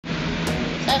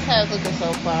That's how it's looking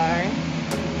so far.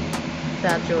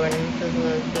 That's how Jordan's is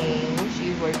looking.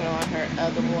 She's working on her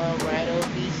other one right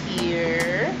over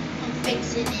here. I'm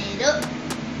fixing it up.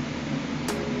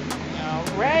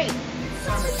 Alright.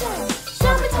 Summertime,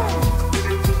 summertime,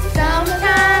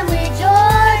 Summertime with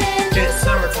Jordan. it's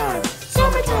summertime,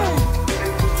 summertime,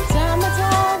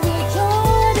 summertime with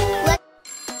Jordan.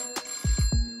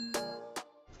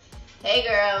 Hey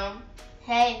girl.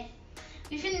 Hey,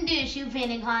 we finna do a shoe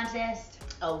painting contest.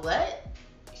 A what?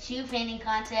 Shoe painting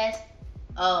contest.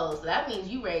 Oh, so that means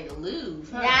you ready to lose,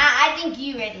 huh? Nah, I think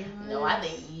you ready to lose. No, I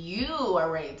think you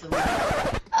are ready to lose.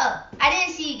 Oh, I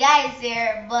didn't see you guys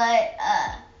there, but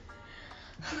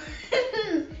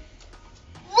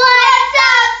what's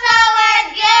up,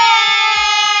 Summer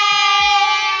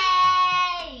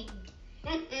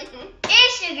Gang?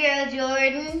 It's your girl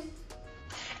Jordan,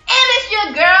 And it's your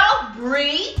girl,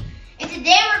 Bree. and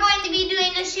today we're going to be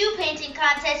doing a shoe painting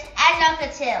contest. As y'all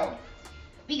could tell,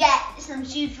 we got some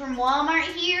shoes from Walmart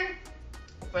here,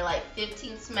 For like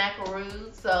 15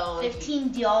 smackaroos. So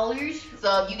 $15.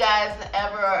 So if you guys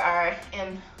ever are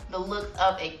in the look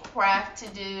of a craft to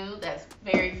do that's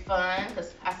very fun,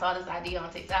 because I saw this idea on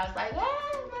TikTok, I was like,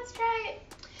 let's try it.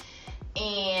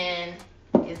 And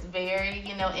it's very,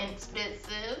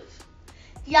 inexpensive.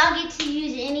 Y'all get to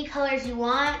use any colors you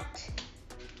want,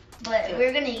 but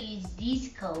we're gonna use these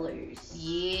colors.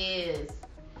 Yes.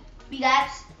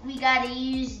 We gotta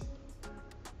use,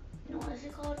 what is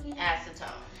it called again?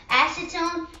 Acetone.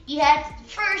 Acetone. You have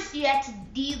to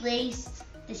delace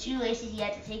the shoelaces. You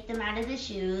have to take them out of the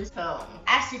shoes. So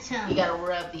Acetone you gotta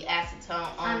rub the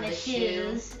acetone on the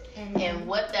shoes. And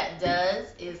what that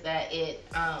does is that it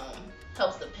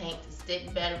helps the paint to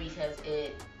stick better because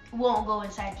it won't go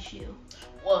inside the shoe.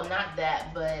 well, not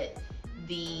that, but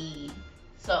the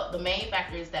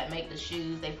manufacturers that make the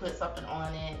shoes, they put something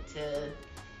on it to,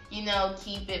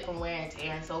 keep it from wear and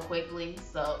tearing so quickly.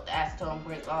 So the acetone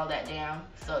breaks all that down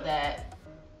so that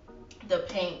the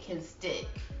paint can stick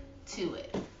to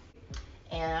it.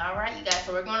 And all right, you guys,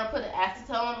 so we're going to put the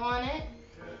acetone on it,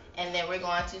 and then we're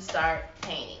going to start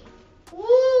painting.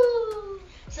 Woo!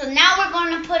 So now we're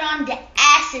going to put on the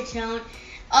acetone.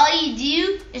 All you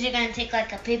do is you're going to take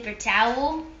like a paper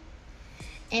towel,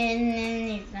 and then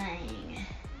you're going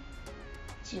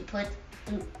to put,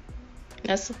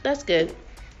 That's good. okay,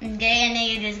 and then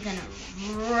you're just going to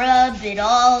rub it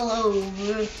all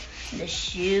over the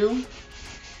shoe.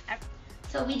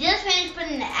 So we just finished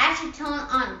putting the acetone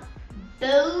on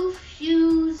both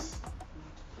shoes.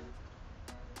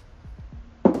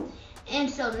 And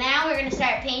so now we're going to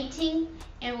start painting,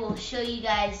 and we'll show you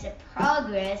guys the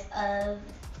progress of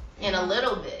In a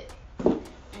little bit.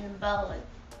 in about like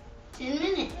 10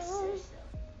 minutes or so.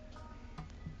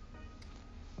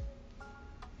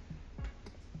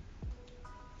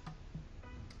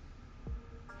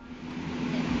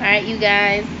 Alright, you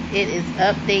guys, it is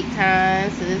update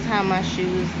time. So this is how my shoe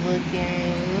is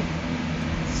looking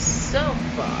so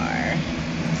far.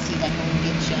 Let's see if I can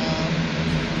get y'all.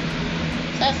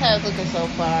 So that's how it's looking so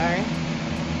far.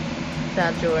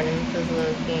 That's how Jordan's is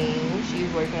looking.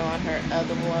 She's working on her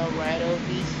other one right over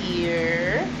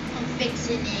here. I'm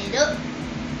fixing it up.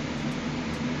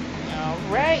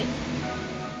 Alright.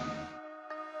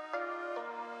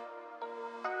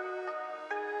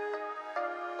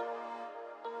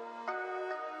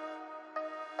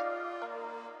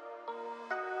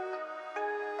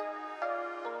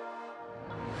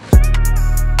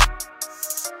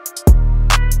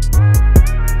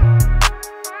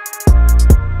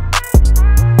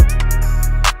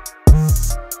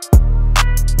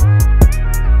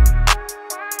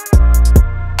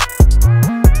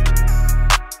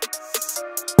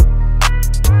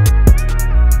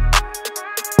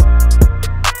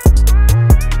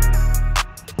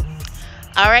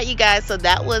 Alright, you guys, so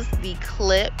that was the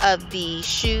clip of the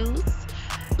shoes.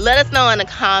 Let us know in the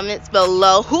comments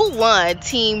below who won,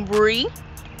 Team Bree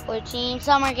Or Team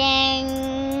Summer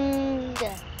Gang.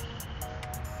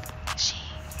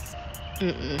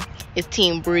 It's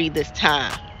Team Bree this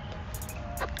time.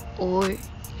 Or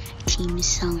Team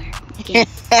Summer Gang.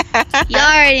 You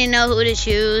already know who to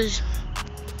choose.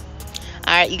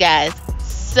 Alright, you guys,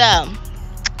 so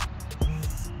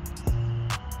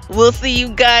we'll see you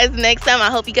guys next time. I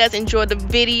hope you guys enjoyed the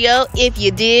video. If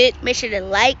you did, Make sure to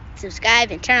like,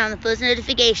 subscribe, and turn on the post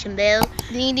notification bell.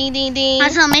 ding ding ding ding.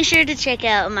 Also, make sure to check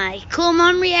out my Cool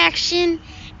Mom reaction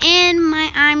and my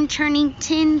I'm Turning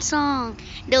 10 song.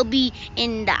 They'll be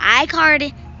in the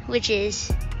iCard, which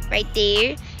is right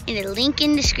there, and the link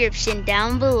in the description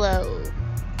down below.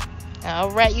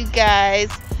 Alright, you guys,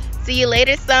 see you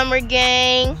later, Summer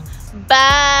Gang. Bye.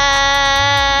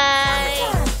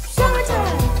 Summertime,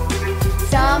 summertime.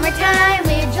 summertime.